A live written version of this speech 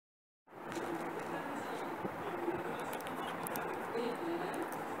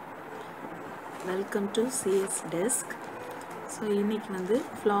welcome to CS desk. So இன்னைக்கு வந்து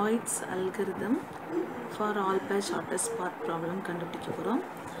Floyd's algorithm for all pair shortest path problem கண்டுபிடிக்க போறோம்.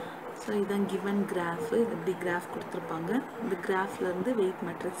 So இதான் given graph, இப்படி graph கொடுத்திருப்பாங்க. இந்த graphல இருந்து weight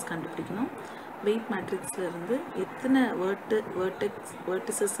matrix கண்டுபிடிக்கணும். weight matrixல இருந்து எத்தனை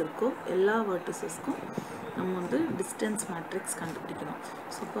vertices இருக்கோ எல்லா verticesக்கும் நம்ம வந்து distance matrix கண்டுபிடிக்கணும்.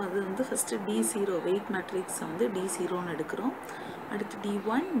 ஸோ இப்போ அது வந்து ஃபஸ்ட்டு D0 weight matrix வந்து D0ன்னு எடுக்கிறோம். அடுத்து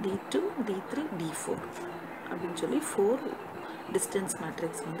D1, D2, D3, D4 அப்படின்னு சொல்லி 4 distance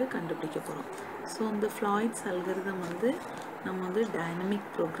matrix வந்து கண்டுபிடிக்க போகிறோம். ஸோ இந்த Floyd's algorithm வந்து நம்ம வந்து டைனமிக்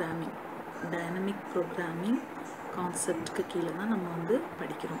ப்ரோக்ராமிங் கான்செப்டுக்கு கீழே தான் நம்ம வந்து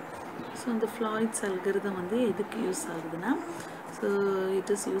படிக்கிறோம். ஸோ இந்த Floyd's algorithm வந்து எதுக்கு யூஸ் ஆகுதுன்னா, so it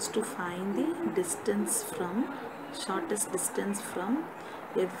is used to find the shortest distance from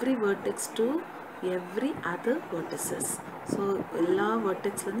every vertex to every other vertices. So எல்லா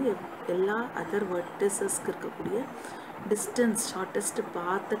vertexலேருந்து எல்லா other verticesக்கு இருக்கக்கூடிய distance shortest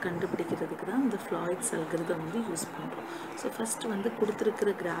path கண்டுபிடிக்கிறதுக்கு தான் இந்த Floyd's algorithm வந்து யூஸ் பண்ணுறோம். ஸோ ஃபஸ்ட்டு வந்து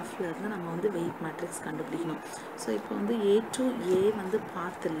கொடுத்துருக்கிற கிராஃபில் இருந்து நம்ம வந்து வெயிட் மேட்ரிக்ஸ் கண்டுபிடிக்கணும். ஸோ இப்போ வந்து A to A வந்து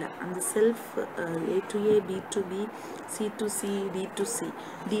பாத் இல்லை, அந்த self A to A, B to B, C to C, D to C,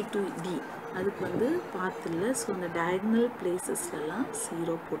 D to D அதுக்கு வந்து பாத் இல்லை. ஸோ அந்த டயகனல் பிளேசஸ்லாம்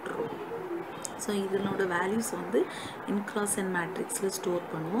 0 போட்டுருவோம். ஸோ இதனோட வேல்யூஸ் வந்து இன்க்ராஸ் அண்ட் மேட்ரிக்ஸில் ஸ்டோர்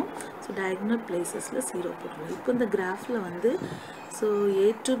பண்ணுவோம். ஸோ டயகனல் பிளேசஸில் 0 போட்டுருவோம். இப்போ இந்த கிராஃபில் வந்து ஸோ A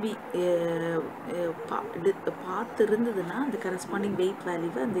to B பாத் இருந்ததுன்னா அந்த கரஸ்பாண்டிங் வெயிட்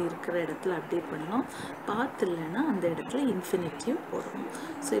வேல்யூவை அந்த இருக்கிற இடத்துல அப்டேட் பண்ணணும். பாத் இல்லைன்னா அந்த இடத்துல இன்ஃபினிட்டிவ் போடணும்.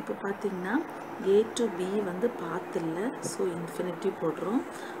 ஸோ இப்போ பார்த்தீங்கன்னா A to B வந்து பாத் இல்லை, ஸோ இன்ஃபினிட்டிவ் போடுறோம்.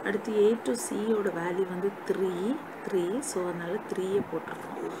 அடுத்து A to Cயோட வேல்யூ வந்து 3, ஸோ அதனால் 3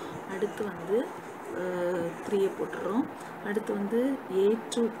 போட்டுடுறோம். அடுத்து வந்து 3 போட்டுறோம். அடுத்து வந்து A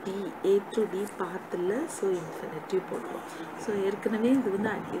to D பாத்தில், ஸோ இன்ஃபினிட்டிவ் போடுறோம். ஸோ ஏற்கனவே இதை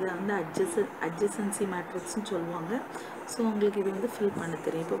வந்து அட்ஜசன்சி மேட்ரிக்ஸ்னு சொல்லுவாங்க. ஸோ உங்களுக்கு இது வந்து ஃபில் பண்ண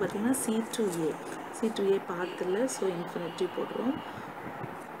தெரியும். இப்போ பார்த்தீங்கன்னா C to A பாத்தில், ஸோ இன்ஃபினிட்டிவ் போடுறோம்.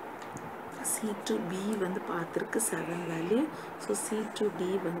 C to B வந்து பார்த்துருக்கு 7 value, so C to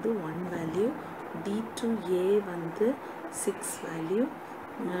D வந்து 1 வேல்யூ, D to A வந்து 6 வேல்யூ,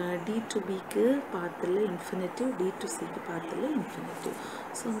 D to Bக்கு பார்த்தில் இன்ஃபினிட்டிவ், D to Cக்கு பார்த்தில் இன்ஃபினிட்டிவ்.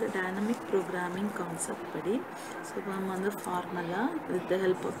 ஸோ இந்த டைனமிக் ப்ரோக்ராமிங் கான்செப்ட் படி ஸோ நம்ம வந்து formula with the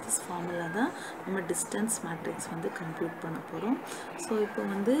help of this formula தான் நம்ம டிஸ்டன்ஸ் மேட்ரிக்ஸ் வந்து கம்ப்யூட் பண்ண போகிறோம். ஸோ இப்போ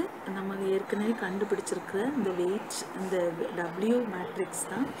வந்து நம்ம ஏற்கனவே கண்டுபிடிச்சிருக்கிற இந்த வெயிட்ஸ் இந்த W மேட்ரிக்ஸ்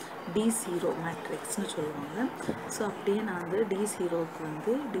தான் D0 மேட்ரிக்ஸ்னு சொல்லுவாங்க. ஸோ அப்படியே நான் வந்து D0க்கு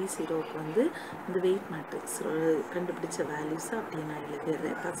வந்து இந்த வெயிட் மேட்ரிக்ஸ் கண்டுபிடிச்ச வேல்யூஸை அப்படியே நான் எழுதிடுறேன்.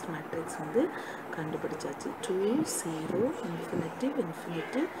 ஃபர்ஸ்ட் மேட்ரிக்ஸ் வந்து கண்டுபிடிச்சாச்சு. 2 0 இன்ஃபினிட்டிவ்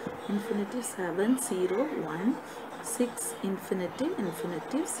 7 0 1 6 இன்ஃபினிட்டிவ்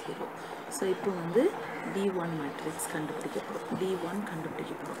 0. ஸோ இப்போ வந்து D1 மேட்ரிக்ஸ் கண்டுபிடிக்க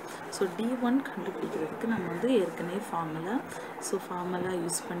போகிறோம். ஸோ D1 கண்டுபிடிக்கிறதுக்கு நம்ம வந்து ஏற்கனவே ஃபார்முலா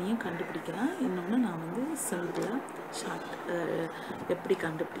யூஸ் பண்ணியும் கண்டுபிடிக்கலாம். இன்னொன்று நான் வந்து சிம்பிளாக எப்படி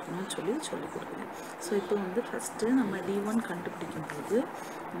கண்டுபிடிக்கணும்னு சொல்லி கொடுக்குறேன். ஸோ இப்போ வந்து ஃபஸ்ட்டு நம்ம D1 கண்டுபிடிக்கும்போது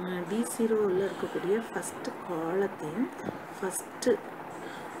D0வில் இருக்கக்கூடிய ஃபஸ்ட்டு காலத்தையும் ஃபஸ்ட்டு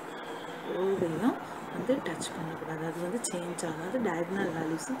ரோவையும் வந்து டச் பண்ணக்கூடாது. அது வந்து சேஞ்ச் ஆகாது, டயகனல்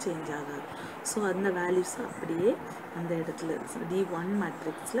வேல்யூஸும் சேஞ்ச் ஆகாது. ஸோ அந்த வேல்யூஸ் அப்படியே அந்த இடத்துல D1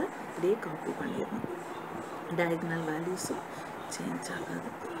 மேட்ரிக்ஸில் அப்படியே காப்பி பண்ணிடணும். டயகனல் வேல்யூஸும் சேஞ்ச் ஆகாது.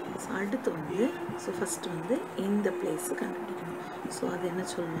 ஸோ அடுத்து வந்து ஃபஸ்ட்டு வந்து இந்த பிளேஸு கண்டுபிடிக்கணும். ஸோ அது என்ன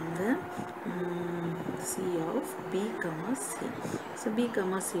சொல்லுவாங்க, C of B, C. So B,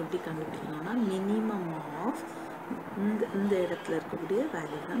 C எப்படி கண்டுபிடிக்கணும்னா மினிமம் ஆஃப் இந்த இடத்துல இருக்கக்கூடிய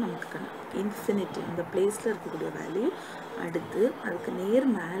வேல்யூ தான் நமக்கு இன்ஃபினிட்டி அந்த பிளேஸில் இருக்கக்கூடிய வேல்யூ. அடுத்து அதுக்கு நேர்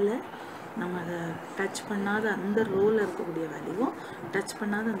மேலே நம்ம அதை டச் பண்ணாத அந்த ரோவில் இருக்கக்கூடிய வேல்யூவும் டச்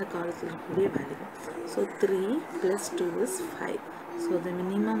பண்ணாத அந்த காலத்தில் இருக்கக்கூடிய வேல்யூவும். So 3 + 2 is 5. So the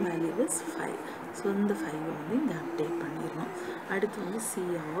minimum value is 5. So இந்த 5 வந்து இங்கே அப்டேட் பண்ணிடணும். அடுத்து வந்து C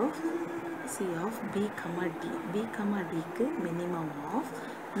of B, Dக்கு minimum of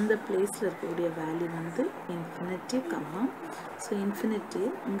இந்த பிளேஸில் இருக்கக்கூடிய வேல்யூ வந்து இன்ஃபினிட்டிவ் ஸோ இன்ஃபினிட்டிவ்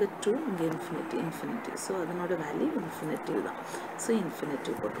இங்கே 2 இங்கே இன்ஃபினிட்டிவ் ஸோ அதனோட வேல்யூ இன்ஃபினிட்டிவ் தான். ஸோ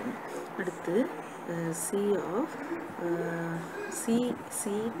இன்ஃபினிட்டிவ் போட்டுருவோம். அடுத்து C of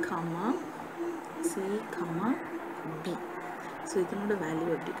B. ஸோ இதனோட வேல்யூ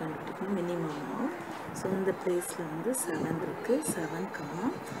எப்படி கண்டுபிடிக்கணும், மினிமம் ஆஃப் ஸோ இந்த பிளேஸில் வந்து 7 இருக்குது,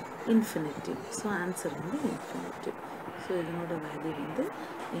 7 இன்ஃபினிட்டிவ். ஸோ ஆன்சர் வந்து இன்ஃபினிட்டிவ். ஸோ இதனோட வேல்யூ வந்து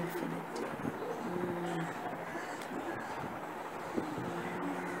இன்ஃபினிட்டிவ்.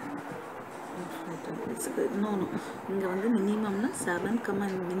 6 no இங்கே வந்து மினிமம்னா 7 கமா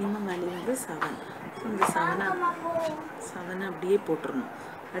மினிமம் வேல்யூ வந்து 7 ஸோ இந்த 7 அப்படியே போட்டுடணும்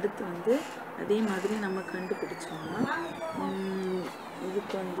அடுத்து வந்து அதே மாதிரி நம்ம கண்டுபிடிச்சோம்னா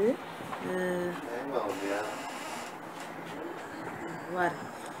இதுக்கு வந்து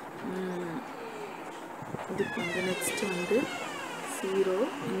இதுக்கு வந்து நெக்ஸ்ட் வந்து 0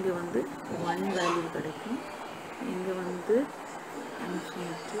 இங்கே வந்து 1 வேல்யூ கிடைக்கும் இங்கே வந்து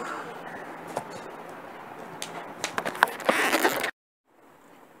infinity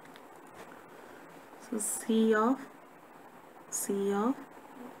so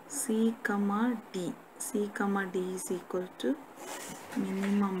C comma D is equal to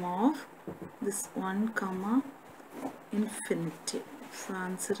minimum of this 1 comma infinity. So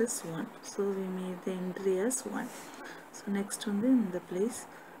answer is 1. So we made the entry as 1. So next one in the place.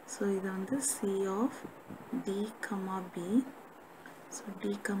 So இது வந்து C of D comma B. So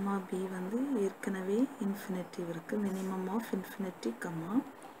D comma B வந்து ஏற்கனவே infinity இருக்கு minimum of infinity comma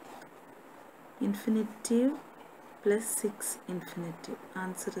infinitive plus 6 infinitive.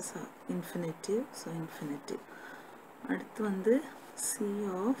 Answer is infinitive. So infinitive. அடுத்து வந்து C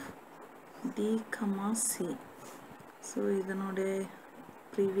of D comma C. So இதனோட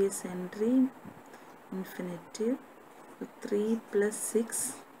previous entry infinitive. 3 plus 6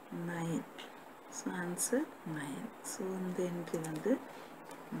 9. So answer 9. So இந்த entry வந்து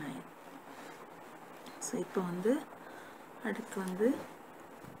 9. So இப்போ வந்து அடுத்து வந்து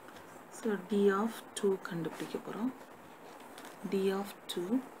so D of 2 கண்டுபிடிக்க போகிறோம் D of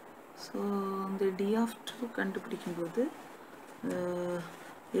 2 so இந்த D of 2 கண்டுபிடிக்கும் போது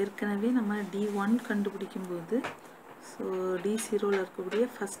ஏற்கனவே நம்ம D1 கண்டுபிடிக்கும் போது so D0ல இருக்கக்கூடிய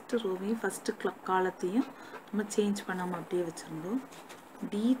ஃபர்ஸ்ட் ரோவையும் ஃபர்ஸ்ட் காலத்தையும் நம்ம சேஞ்ச் பண்ணாமல் அப்படியே வச்சுருந்தோம்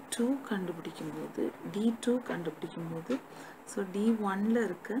D2 கண்டுபிடிக்கும் போது so D1ல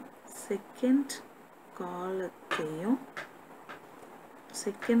இருக்க செகண்ட் காலத்தையும்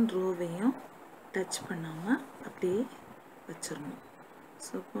செகண்ட் ரோவையும் டச் பண்ணாமல் அப்படியே வச்சிடணும்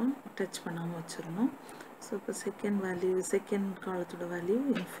ஸோ இப்போ டச் பண்ணாமல் வச்சிடணும் ஸோ இப்போ செகண்ட் வேல்யூ செகண்ட் காலத்தோட வேல்யூ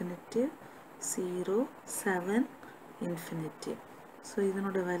இன்ஃபினிட்டிவ் 0 7 இன்ஃபினிட்டிவ் ஸோ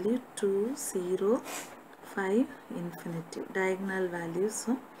இதனோட வேல்யூ 2 0 5 இன்ஃபினிட்டிவ் டயகனல்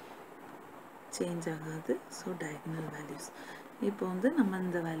வேல்யூஸும் சேஞ்ச் ஆகாது ஸோ டயகனல் வேல்யூஸ் இப்போ வந்து நம்ம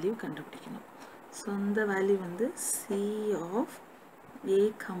இந்த வேல்யூ கண்டுபிடிக்கணும் ஸோ இந்த வேல்யூ வந்து C of A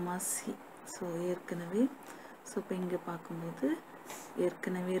comma C so ஏற்கனவே ஸோ இப்போ இங்கே பார்க்கும்போது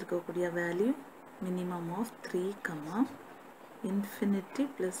ஏற்கனவே இருக்கக்கூடிய value minimum of 3 comma infinity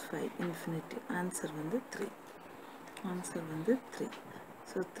plus 5 infinity answer வந்து 3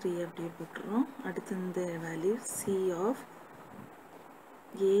 ஸோ 3 அப்படியே போட்டுருவோம் அடுத்து இந்த value C of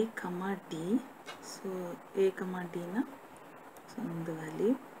A comma D so A comma Dனா so இந்த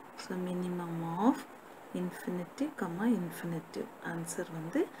value so minimum of infinity comma infinitive answer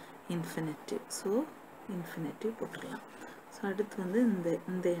வந்து infinitive so infinitive போட்டுடலாம் ஸோ அடுத்து வந்து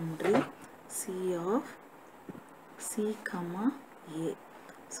இந்த entry C of C comma A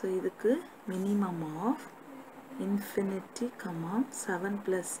so இதுக்கு minimum of infinity comma 7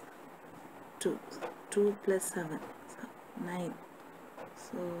 plus 2 plus 7 9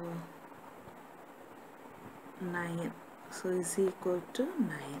 so 9 so is equal to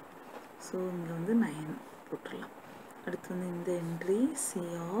 9 so இங்கே வந்து 9 போட்டுடலாம் அடுத்து வந்து இந்த entry C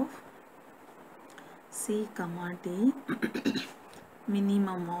of C comma D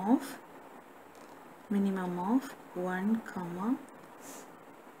minimum of 1 comma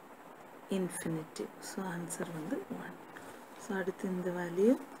infinity so answer வந்து 1 so அடுத்து இந்த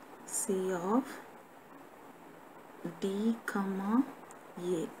value C of D comma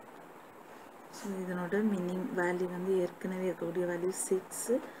A so இதனோட வேல்யூ வந்து ஏற்கனவே இருக்கக்கூடிய வேல்யூ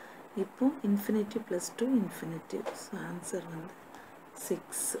 6 இப்போ infinity plus 2 infinity so answer வந்து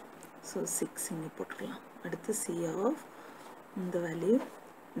 6 so 6 இங்கே போட்டுக்கலாம் அடுத்து C of இந்த value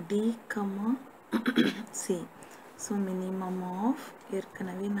D comma C so minimum of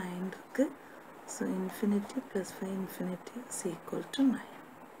ஏற்கனவே 9 இருக்கு so infinity plus 5 infinity is equal to 9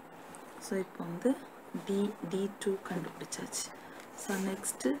 so இப்போ வந்து D2 கண்டுபிடிச்சாச்சு so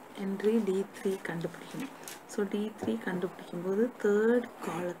next entry D3 கண்டுபிடிக்கணும் so D3 கண்டுபிடிக்கும் போது third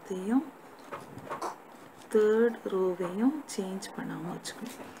காலத்தையும் third ரோவையும் சேஞ்ச் பண்ணாமல்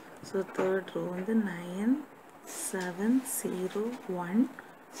வச்சுக்கணும் so third row வந்து 9 7 0 1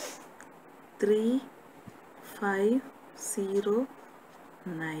 3 5 0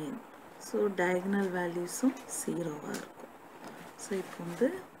 9 so diagonal valuesம் 0-ஆக இருக்கும் so இப்போ வந்து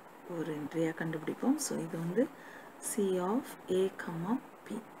ஒரு என்ட்ரியாக கண்டுபிடிப்போம் so இது வந்து C of A comma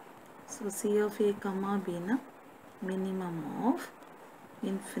B so C of A comma B na minimum of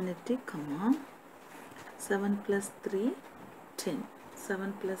infinity comma 7 plus 3 10.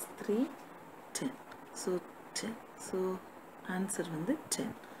 7 plus 3 10. So 10. So answer வந்து 10.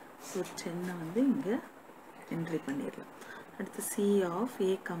 So 10 வந்து இங்க என்ட்ரி பண்ணிடலாம். அடுத்து C of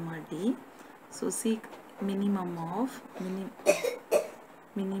A, D. So C minimum of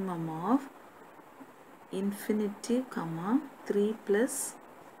infinity, 3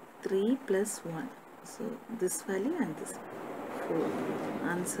 plus 1. So this value and this 4.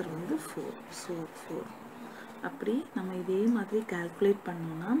 Answer வந்து 4. So 4. அப்படி நம்ம இதே மாதிரி கால்குலேட்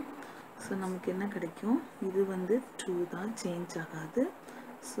பண்ணோம்னா ஸோ நமக்கு என்ன கிடைக்கும்? இது வந்து 2 தான், சேஞ்ச் ஆகாது.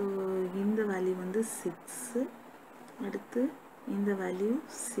 ஸோ இந்த வேல்யூ வந்து 6, அடுத்து இந்த வேல்யூ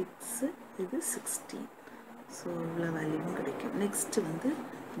 6, இது 16. ஸோ இவ்வளோ வேல்யூவும் கிடைக்கும். நெக்ஸ்ட்டு வந்து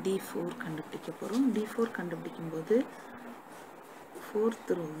D4 கண்டுபிடிக்க போகிறோம். D4 கண்டுபிடிக்கும் போது 4th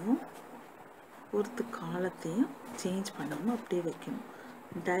ரோவும் 4th காலத்தையும் சேஞ்ச் பண்ணாமல் அப்படியே வைக்கணும்.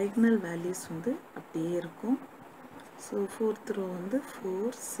 டயக்னல் வேல்யூஸ் வந்து அப்படியே இருக்கும். ஸோ 4th ரோ வந்து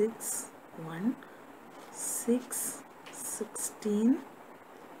 4 6 1 6 16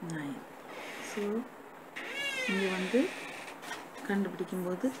 9. ஸோ இங்கே வந்து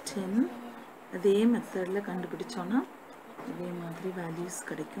கண்டுபிடிக்கும்போது 10 அதே மெத்தடில் கண்டுபிடிச்சோன்னா இதே மாதிரி வேல்யூஸ்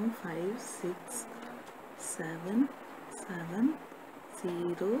கிடைக்கும். 5 6 7 7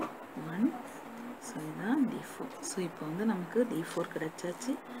 0 1. ஸோ இதுதான் D4. ஸோ இப்போ வந்து நமக்கு D4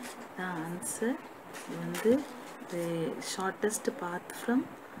 கிடைச்சாச்சு. இதான் ஆன்சர். இது வந்து shortest path from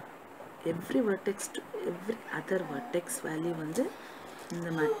every vertex to every other vertex value வந்து இந்த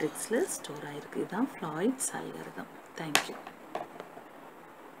மேட்ரிக்ஸில் ஸ்டோர் ஆகிருக்கு. இதுதான் ஃப்ளாய்ட்ஸ் அல்காரிதம். தேங்க்யூ.